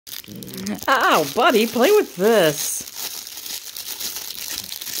Ow, buddy, play with this.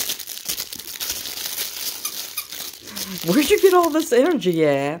 Where'd you get all this energy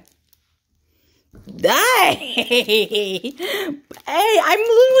at? Hey! Hey, I'm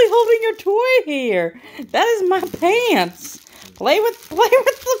literally holding your toy here. That is my pants. Play with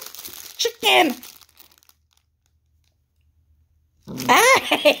the chicken.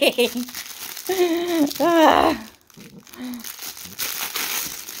 Hey!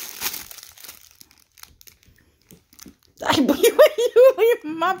 You leave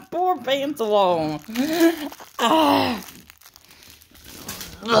my poor pants alone.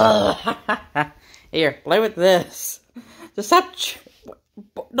 Here, play with this. Just stop.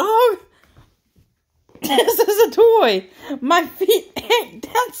 Dog. This is a toy. My feet. Hey,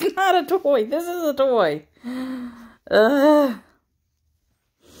 that's not a toy. This is a toy. Oh,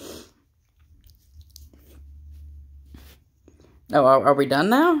 are we done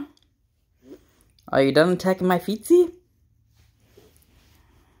now? Are you done attacking my feetsy?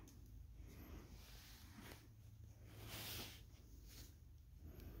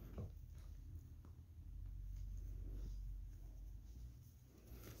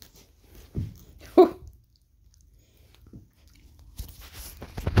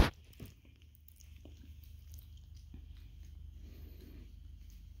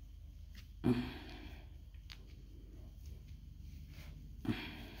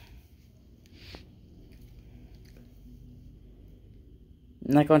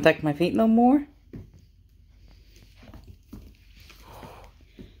 I'm not going to attack my feet no more?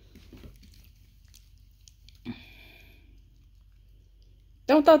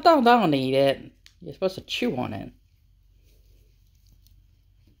 Don't eat it. You're supposed to chew on it.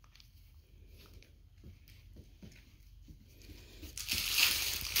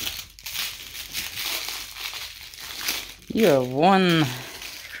 You're one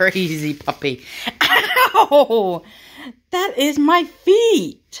crazy puppy. Ow! That is my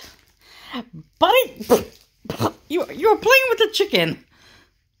feet. Buddy, you're playing with the chicken.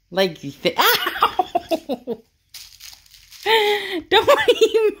 Like, ow! Don't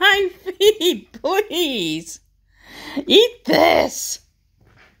eat my feet, please. Eat this.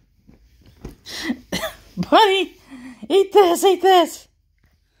 Buddy, eat this, eat this.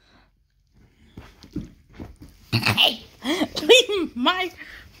 Hey, leave my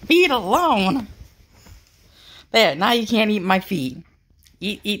feet alone. There, now you can't eat my feet.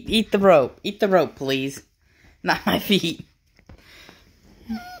 Eat the rope. Eat the rope, please. Not my feet.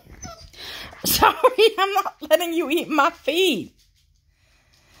 Sorry, I'm not letting you eat my feet.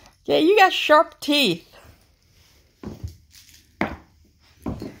 Yeah, you got sharp teeth.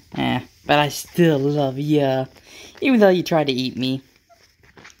 But I still love ya. Even though you tried to eat me.